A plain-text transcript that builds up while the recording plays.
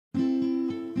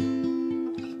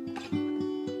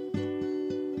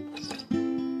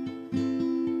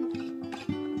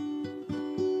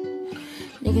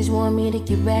Niggas want me to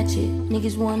get ratchet,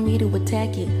 niggas want me to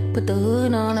attack it. Put the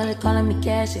hood on, all they calling me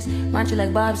Cassius. Macho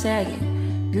like Bob Saget,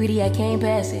 greedy, I can't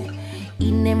pass it.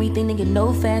 Eating everything, nigga,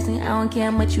 no fasting. I don't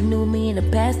care how much you knew me in the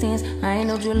past tense. I ain't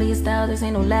no Julia Styles, this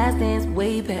ain't no last dance.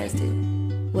 Way past it,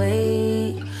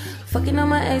 wait. Fucking on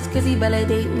my ex cause he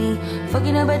validate me.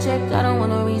 Fucking up a check, I don't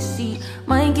want no receipt.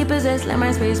 Mind get possessed, let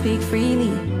my spirit speak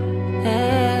freely.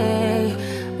 Hey,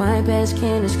 my past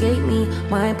can't escape me.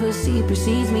 My pussy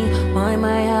precedes me. My,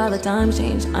 how the times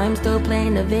change. I'm still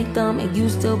playing the victim and you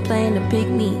still playing the pick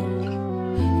me.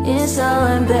 It's so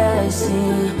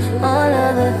embarrassing, all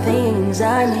of the things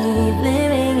I need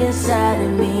living inside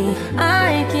of me.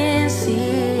 I can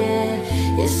see it,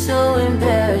 it's so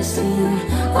embarrassing,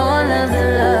 all of the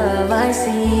love I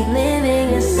see